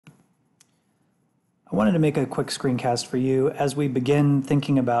I wanted to make a quick screencast for you as we begin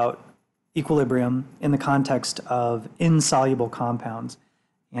thinking about equilibrium in the context of insoluble compounds.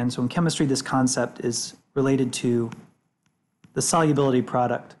 And so in chemistry, this concept is related to the solubility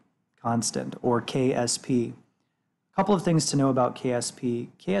product constant, or Ksp. A couple of things to know about Ksp.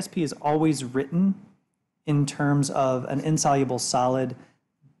 Ksp is always written in terms of an insoluble solid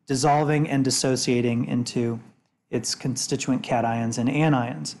dissolving and dissociating into its constituent cations and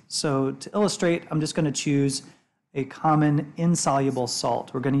anions. So to illustrate, I'm just going to choose a common insoluble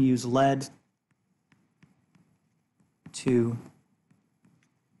salt. We're going to use lead 2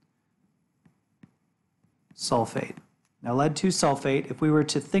 sulfate. Now lead 2 sulfate, if we were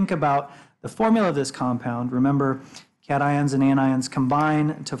to think about the formula of this compound, remember cations and anions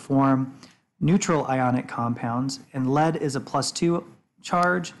combine to form neutral ionic compounds, and lead is a +2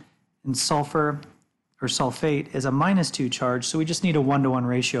 charge and sulfur or sulfate is a -2 charge, so we just need a 1-to-1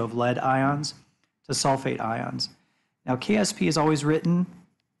 ratio of lead ions to sulfate ions. Now Ksp is always written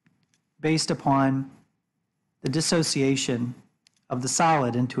based upon the dissociation of the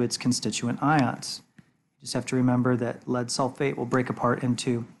solid into its constituent ions. You just have to remember that lead sulfate will break apart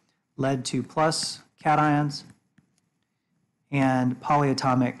into lead 2+ cations and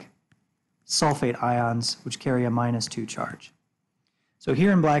polyatomic sulfate ions, which carry a -2 charge. So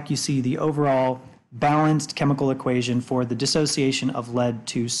here in black you see the overall balanced chemical equation for the dissociation of lead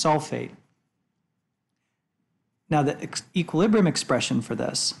 2 sulfate. Now the equilibrium expression for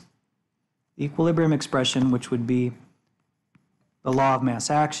this, the equilibrium expression, which would be the law of mass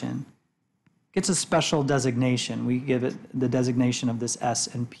action, gets a special designation. We give it the designation of this S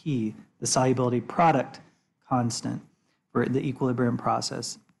and P, the solubility product constant for the equilibrium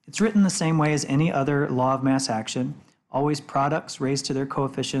process. It's written the same way as any other law of mass action, always products raised to their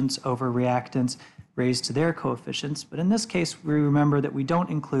coefficients over reactants raised to their coefficients, but in this case we remember that we don't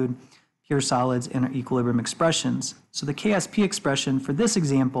include pure solids in our equilibrium expressions. So the Ksp expression for this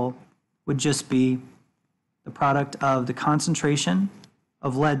example would just be the product of the concentration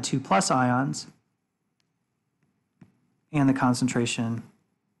of lead 2+ ions and the concentration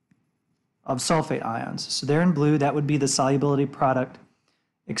of sulfate ions. So there in blue, that would be the solubility product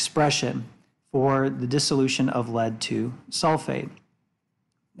expression for the dissolution of lead 2 sulfate.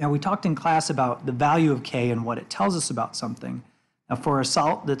 Now we talked in class about the value of K and what it tells us about something. Now for a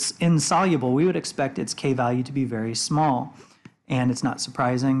salt that's insoluble, we would expect its K value to be very small. And it's not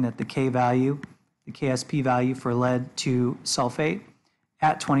surprising that the K value, the Ksp value for lead 2 sulfate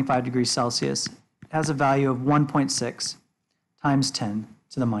at 25 degrees Celsius has a value of 1.6 times 10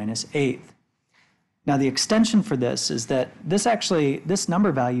 to the -8th. Now the extension for this is that this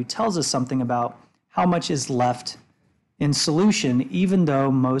number value tells us something about how much is left in solution, even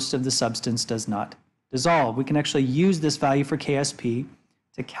though most of the substance does not dissolve. We can actually use this value for Ksp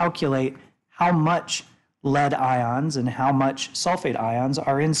to calculate how much lead ions and how much sulfate ions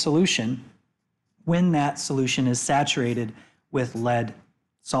are in solution when that solution is saturated with lead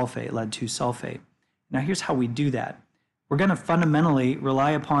sulfate, lead 2 sulfate. Now here's how we do that. We're going to fundamentally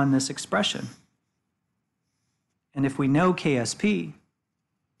rely upon this expression. And if we know Ksp,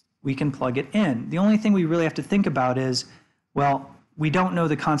 we can plug it in. The only thing we really have to think about is, well, we don't know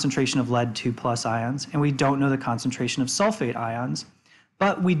the concentration of lead 2+ ions, and we don't know the concentration of sulfate ions,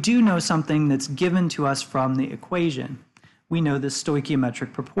 but we do know something that's given to us from the equation. We know the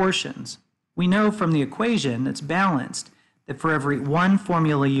stoichiometric proportions. We know from the equation that's balanced that for every 1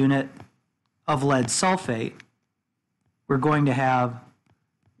 formula unit of lead sulfate, we're going to have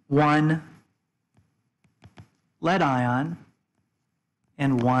 1 lead ion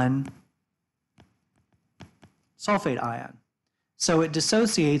and 1 sulfate ion. So it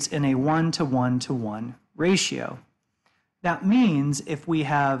dissociates in a 1-to-1-to-1 ratio. That means if we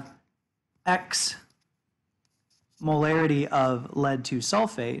have X molarity of lead 2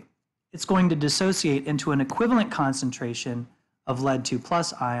 sulfate, it's going to dissociate into an equivalent concentration of lead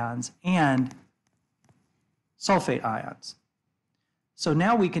 2+ ions and sulfate ions. So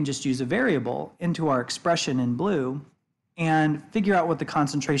now we can just use a variable into our expression in blue and figure out what the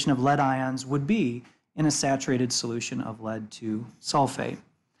concentration of lead ions would be in a saturated solution of lead 2 sulfate.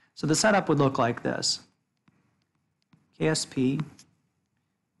 So the setup would look like this. Ksp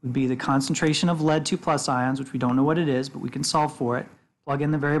would be the concentration of lead 2+ ions, which we don't know what it is, but we can solve for it. Plug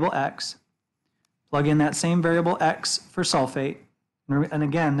in the variable X. Plug in that same variable X for sulfate. And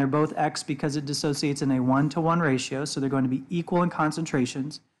again, they're both X because it dissociates in a 1-to-1 ratio, so they're going to be equal in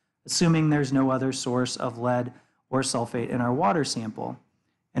concentrations, assuming there's no other source of lead or sulfate in our water sample.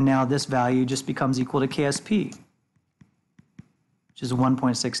 And now this value just becomes equal to Ksp, which is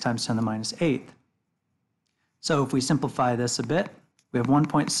 1.6 times 10 to the -8th. So if we simplify this a bit, We have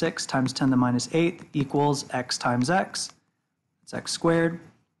 1.6 times 10 to the minus 8th equals x times x. That's x squared.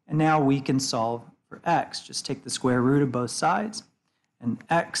 And now we can solve for x. Just take the square root of both sides, and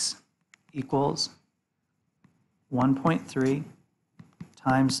x equals 1.3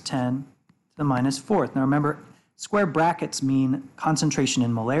 times 10 to the minus 4th. Now remember, square brackets mean concentration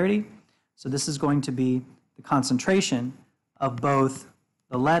in molarity. So this is going to be the concentration of both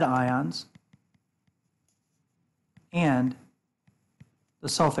the lead ions and the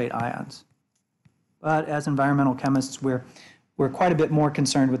sulfate ions. But as environmental chemists, we're quite a bit more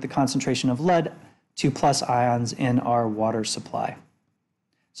concerned with the concentration of lead 2+ ions in our water supply.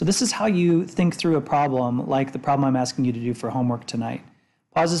 So this is how you think through a problem like the problem I'm asking you to do for homework tonight.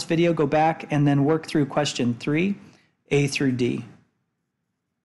 Pause this video, go back, and then work through question 3, A through D.